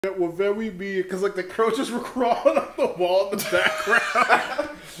That were very mean because like the coaches were crawling on the wall in the background,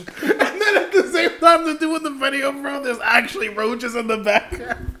 and then at the same time they're doing the video, bro. There's actually roaches in the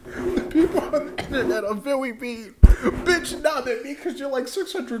background. People on the internet are very mean. Bitch, nah, they're mean because you're like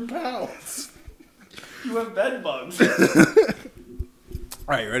 600 pounds. You have bed bugs. All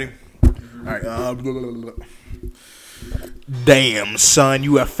right, ready? All right. Damn, son,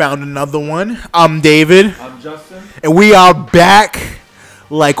 you have found another one. I'm David. I'm Justin. And we are back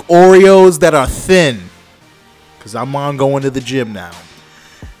like Oreos that are thin. Because I'm on going to the gym now.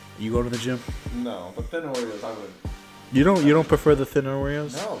 You go to the gym? No, but thin Oreos, I would. You don't prefer the thin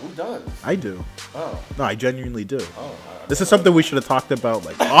Oreos? No, who does? I do. Oh. No, I genuinely do. Oh. This is something we should have talked about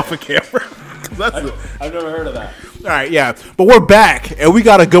like off of camera. I've never heard of that. All right, yeah. But we're back, and we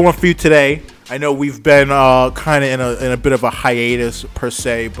got a good one for you today. I know we've been kind of in a bit of a hiatus per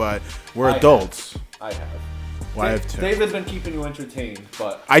se, but we're adults. I have. Well, I have too. David's been keeping you entertained,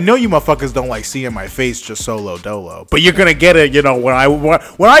 but I know you motherfuckers don't like seeing my face just solo dolo, but you're gonna get it. You know, when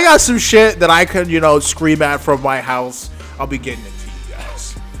I got some shit that I can scream at from my house, I'll be getting it to you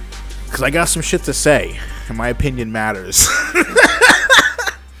guys because I got some shit to say, and my opinion matters.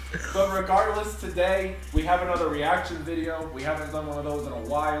 But regardless, today we have another reaction video. We haven't done one of those in a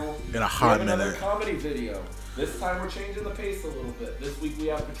while. In a hot minute. We have another comedy video. This time we're changing the pace a little bit. This week we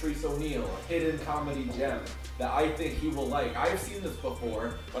have Patrice O'Neal, a hidden comedy gem that I think he will like. I have seen this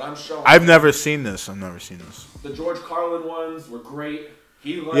before, but I'm showing. I've never seen this. The George Carlin ones were great.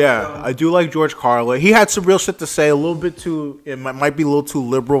 I do like George Carlin. He had some real shit to say. A little bit too. It might be a little too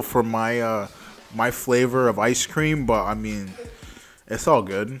liberal for my my flavor of ice cream, but I mean. It's all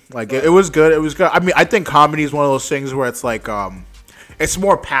good. Like it was good. It was good. I mean, I think comedy is one of those things where it's like, it's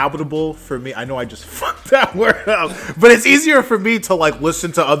more palatable for me. I know I just fucked that word up, but it's easier for me to like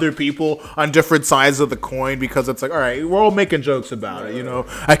listen to other people on different sides of the coin because it's like, all right, we're all making jokes about it. You know,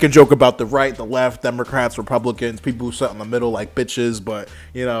 I can joke about the right, the left, Democrats, Republicans, people who sit in the middle like bitches, but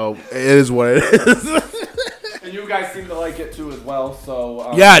it is what it is. And you guys seem to like it too as well,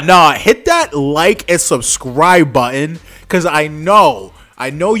 so hit that like and subscribe button because I know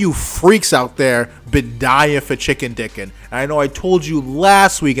you freaks out there been dying for chicken dickin'. And I know I told you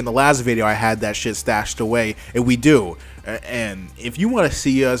last week in the last video I had that shit stashed away, and we do. And if you want to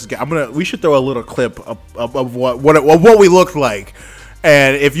see us, we should throw a little clip of what we look like.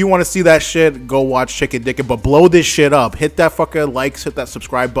 And if you want to see that shit, go watch Chicken Dickin'. But blow this shit up. Hit that fucking likes, hit that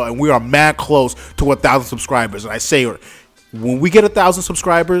subscribe button. We are mad close to 1,000 subscribers. And I say, when we get 1,000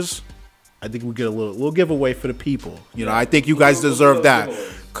 subscribers, I think we get a little giveaway for the people. I think you guys deserve that.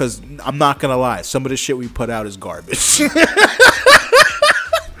 Because I'm not going to lie. Some of the shit we put out is garbage.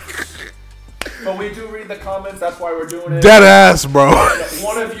 But we do read the comments. That's why we're doing it. Dead ass, bro.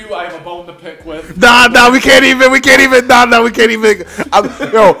 One of you I have a bone to pick with. Nah, we can't even. Like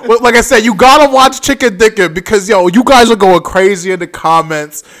I said, you gotta watch Chicken Dickin' because, you guys are going crazy in the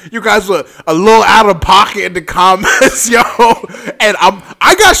comments. You guys are a little out of pocket in the comments, And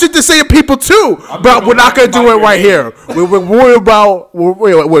I got shit to say to people too, but we're not gonna do it right here. We're worried about,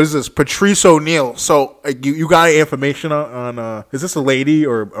 what is this? Patrice O'Neal. So, you got any information on is this a lady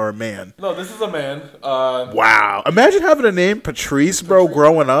or a man? No, this is a man. Wow. Imagine having a name Patrice, bro,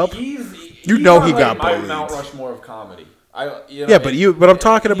 growing up. He's he got bullied. Mount Rushmore of comedy. But I'm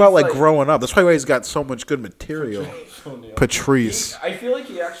talking about like growing up. That's why he's got so much good material. Patrice. I feel like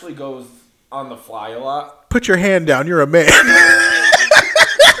he actually goes on the fly a lot. Put your hand down. You're a man.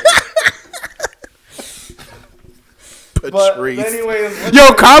 Patrice. But anyways,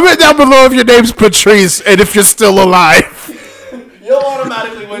 comment down below if your name's Patrice and if you're still alive. You'll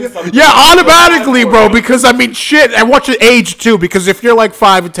automatically win something. Yeah, automatically, bro. Because I mean, shit. And what's your age too? Because if you're like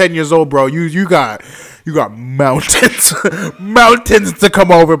 5 or 10 years old, bro, you got mountains, mountains to come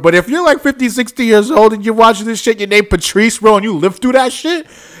over. But if you're like 50, 60 years old and you're watching this shit, your name Patrice, bro, and you live through that shit,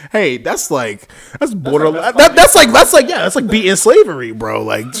 hey, that's borderline. That's like beating slavery, bro.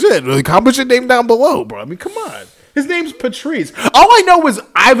 Like shit. Like, comment your name down below, bro. I mean, come on. His name's Patrice. All I know is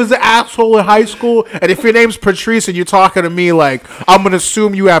I was an asshole in high school, and if your name's Patrice and you're talking to me like, I'm going to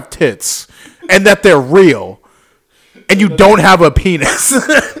assume you have tits and that they're real and you don't have a penis. And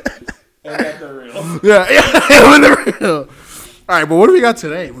that they're real. Yeah, they're real. All right, but what do we got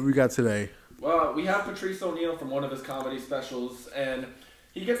today? Well, we have Patrice O'Neal from one of his comedy specials, and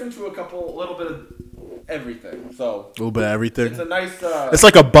he gets into a little bit of everything. So a little bit of everything. It's a nice. It's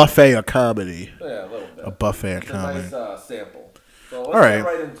like a buffet of comedy. Yeah, a little bit. A buffet of comedy. It's a nice sample. So let's get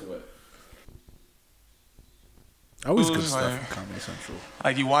right into it. Always good stuff from Comedy Central.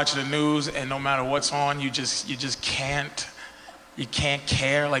 Like you watch the news, and no matter what's on, you just can't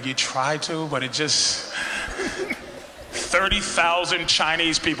care. Like you try to, but it just 30,000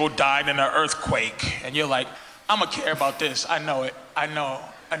 Chinese people died in an earthquake, and you're like, I'm gonna care about this. I know it. I know.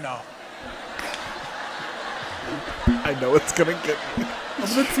 I know it's gonna get me. I'm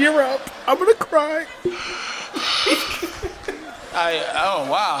gonna tear up. I'm gonna cry. Oh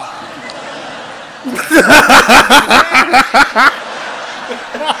wow.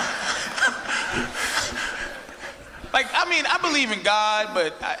 Like, I mean, I believe in God,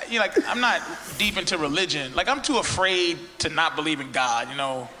 but I'm not deep into religion. Like, I'm too afraid to not believe in God, you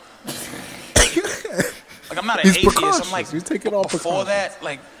know. Like, I'm not an atheist. I'm like, he's taking all before that,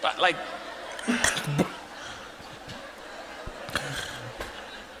 like.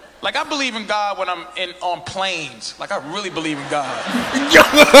 Like, I believe in God when I'm on planes. Like, I really believe in God.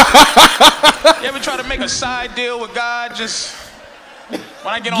 You ever try to make a side deal with God? Just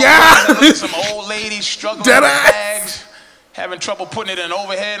when I get on planes, I look at some old lady struggling with bags, having trouble putting it in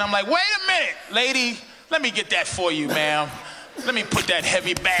overhead. And I'm like, wait a minute, lady, let me get that for you, ma'am. Let me put that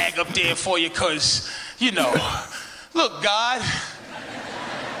heavy bag up there for you, because, you know, look, God.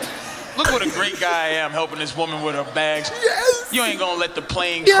 Look what a great guy I am helping this woman with her bags. Yes. You ain't gonna let the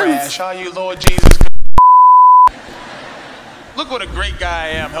plane crash, are you, Lord Jesus? Look what a great guy I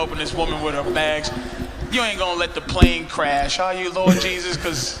am helping this woman with her bags. You ain't gonna let the plane crash, are you, Lord Jesus?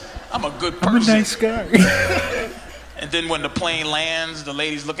 Because I'm a good person. I'm a nice guy. And then when the plane lands, the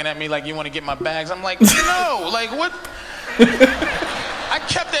lady's looking at me like, you want to get my bags? I'm like, no, like what? I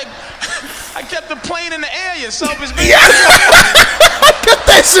kept the plane in the air, you selfish bitch. I kept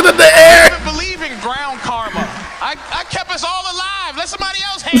that shit in the air. I believe in ground karma. I kept us all alive. Let somebody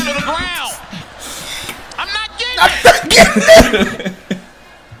else handle the ground. I'm not getting it.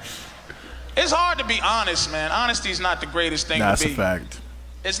 It's hard to be honest, man. Honesty's not the greatest thing to be. That's a fact.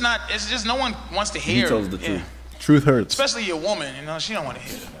 It's not. It's just no one wants to hear. He tells the truth. Truth hurts. Especially your woman, you know, she don't want to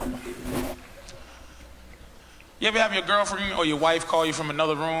hear it. You ever have your girlfriend or your wife call you from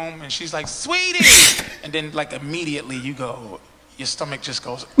another room and she's like, sweetie, and then like immediately you go, your stomach just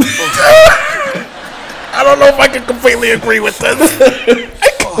goes. I don't know if I can completely agree with this.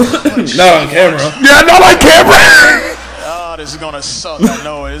 Not on camera. Yeah, not on camera. Oh, this is gonna suck. I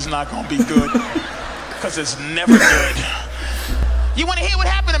know it. It's not gonna be good, because it's never good. You want to hear what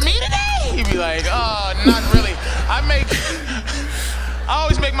happened to me today? You'd be like, oh, not really. I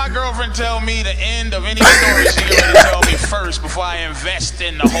always make my girlfriend tell me the end of any story she already tell me first before I invest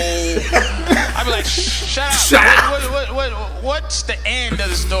in the whole. I'd be like, shut up. What's the end of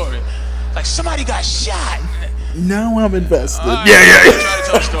the story? Like, somebody got shot. Now I'm invested. Right, yeah. Try to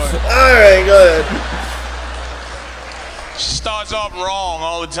tell a story. All right, go ahead. She starts off wrong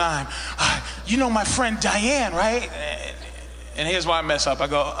all the time. You know my friend Diane, right? And here's why I mess up. I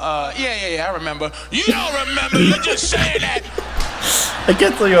go, yeah, I remember. You don't remember. You're just saying that. I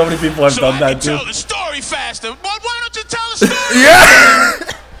can't tell you how many people have done that, too. Tell the story faster. Why don't you tell the story? Yeah.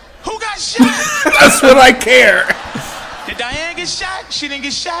 Who got shot? That's what I care. Did Diane get shot? She didn't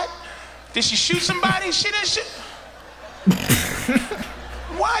get shot. Did she shoot somebody? She didn't shoot.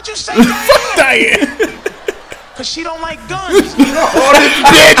 Why'd you say Diane? Fuck Diane. Because she don't like guns. Oh, this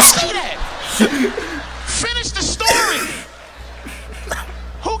bitch. Say that. Finish the story.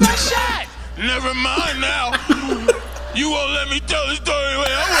 Who got shot? Never mind now. You won't let me tell the story.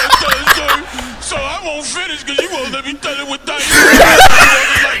 Wait, I won't tell the story. So I won't finish because you won't let me tell it with Diane.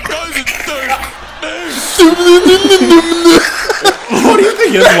 Like guns and stuff. What do you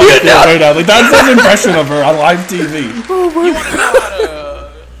think is like that right now? Like, that's an impression of her on live TV. You want to know how to...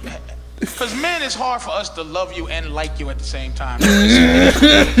 Because men, it's hard for us to love you and like you at the same time.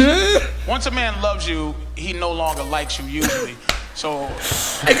 Once a man loves you, he no longer likes you usually. So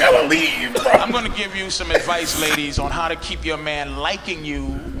I gotta leave, bro. I'm gonna give you some advice, ladies, on how to keep your man liking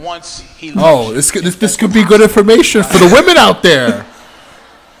you once he loves you. This could be good information for the women out there.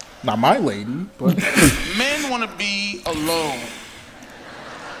 Not my lady, but men want to be alone.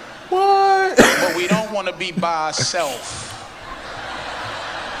 What? But we don't want to be by ourselves.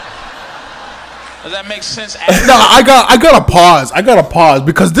 Does that make sense? No, I gotta pause. I gotta pause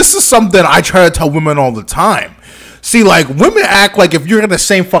because this is something I try to tell women all the time. See, like, women act like if you're in the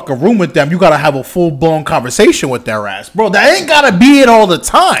same fucking room with them, you gotta have a full-blown conversation with their ass. Bro, that ain't gotta be it all the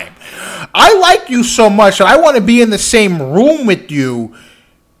time. I like you so much that I want to be in the same room with you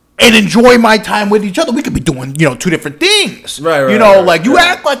and enjoy my time with each other. We could be doing, two different things. Right, You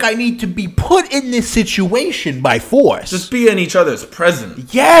act like I need to be put in this situation by force. Just be in each other's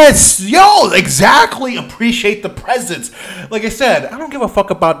presence. Yes, exactly. Appreciate the presence. Like I said, I don't give a fuck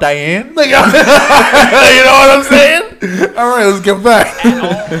about Diane. Like, you know what I'm saying? All right, let's get back. Meaning,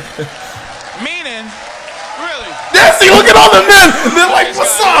 really. Yeah, see, look at all the men. They're like,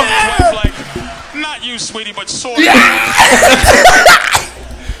 what's up? Like, not you, sweetie, but sort of.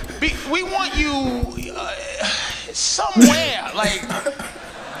 We want you somewhere, like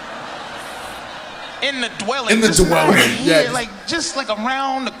in the dwelling. In the dwelling, yeah. Like just like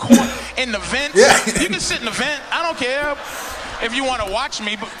around the corner, in the vents. Yeah. You can sit in the vent. I don't care if you want to watch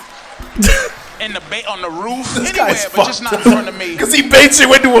me, but in the on the roof, this anywhere, but just not in front of me. Because he baits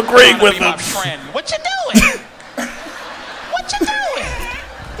you into agreeing with him. My friend, what you doing? What you doing?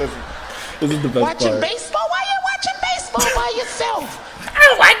 This is the best watching part. baseball? Why you watching baseball by yourself? I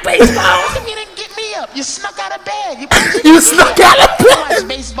don't like baseball. You didn't get me up. You snuck out of bed. You snuck out of bed. Watch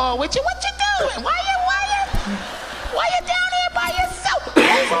baseball with you. What you doing? Why you down here by yourself?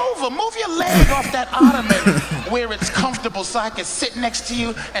 Move over. Move your leg off that ottoman where it's comfortable so I can sit next to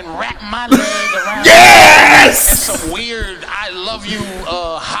you and wrap my leg around. Yes! And some weird I love you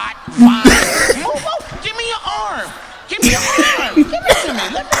hot vibe. Move over. Give me your arm. Give me your arm. Give it to me.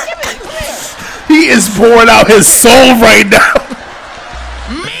 Let me give it. Come here. He is pouring out his soul right now.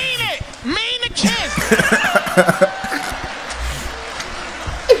 Mean the kiss.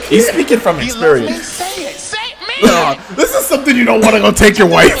 He's speaking from experience. You love me? Say it. Say it. This is something you don't want to go take your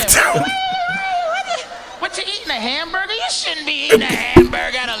wife to. What you eating, a hamburger? You shouldn't be eating a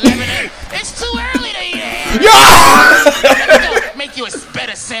hamburger at 11. It's too early to eat a hamburger. Make you a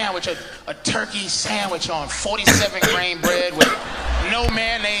better sandwich, a turkey sandwich on 47 grain bread with no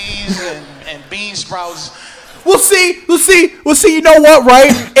mayonnaise and bean sprouts. We'll see. You know what,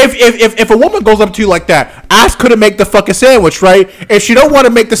 right? If a woman goes up to you like that, ask her to make the fucking sandwich, right? If she don't want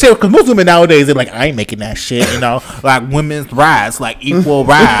to make the sandwich, because most women nowadays they're like, I ain't making that shit, you know, like women's rights, like equal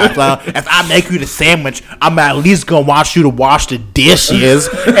rights. If I make you the sandwich, I'm at least gonna want you to wash the dishes,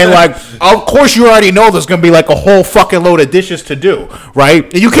 and like, of course, you already know there's gonna be like a whole fucking load of dishes to do, right?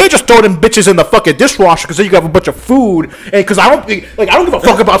 And you can't just throw them bitches in the fucking dishwasher because then you have a bunch of food, and because I don't give a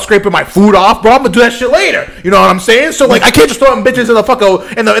fuck about scraping my food off, bro. I'm gonna do that shit later. You know what I'm saying? So like, I can't just throw them bitches in the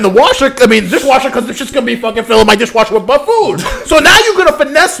fucking in the washer. I mean, dishwasher, because it's just gonna be fucking filling my dishwasher with butt food. So now you're gonna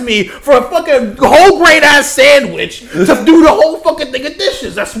finesse me for a fucking whole grain ass sandwich to do the whole fucking thing of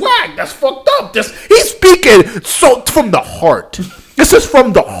dishes. That's whack. That's fucked up. He's speaking so from the heart. This is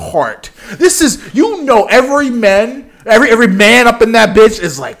from the heart. This is, you know, every man up in that bitch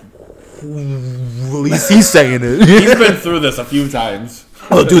is like, at least he's saying it. He's been through this a few times.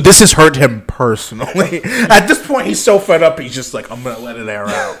 Oh, dude, this has hurt him personally. At this point, he's so fed up, he's just like, I'm going to let it air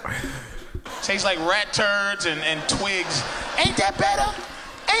out. Tastes like rat turds and twigs. Ain't that better?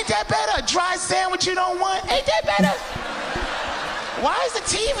 Ain't that better? A dry sandwich you don't want? Ain't that better? Why is the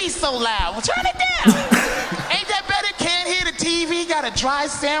TV so loud? Well, turn it down. Ain't that better? Can't hear the TV, got a dry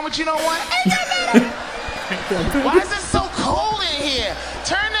sandwich you don't want? Ain't that better? Why is it so cold in here?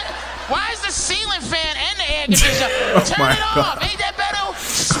 Why is the ceiling fan and the air conditioner? Turn it off. Ain't that better?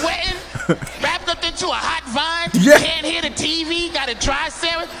 Sweating, wrapped up into a hot vine. Yeah. Can't hear the TV, got a dry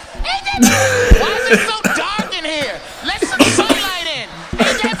sandwich. Ain't that better? Why is it so dark in here? Let some sunlight in.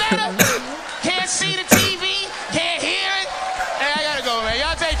 Ain't that better? Can't see the TV, can't hear it. Hey, I gotta go, man.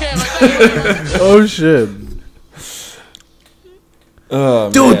 Y'all take care of it. Oh shit.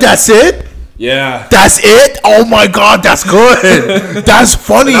 Dude, man. That's it? Yeah. That's it? Oh my god, that's good. That's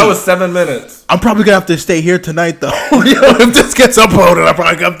funny. That was 7 minutes. I'm probably gonna have to stay here tonight, though. If this gets uploaded, I'm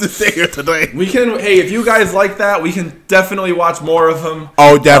probably gonna have to stay here tonight. We can. Hey, if you guys like that, we can definitely watch more of him.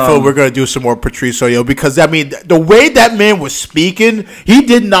 Oh, definitely, we're gonna do some more Patrice O'Neal because I mean, the way that man was speaking, he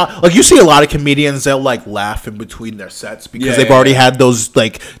did not like. You see a lot of comedians that like laugh in between their sets because they've already had those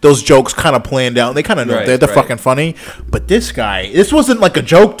jokes kind of planned out. And they kind of know they're fucking funny. But this guy, this wasn't like a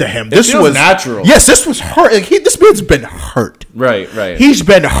joke to him. This was natural. Yes, this was hurt. Like, this man's been hurt. Right. He's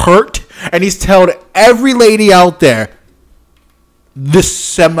been hurt. And he's told every lady out there this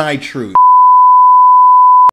semi-truth.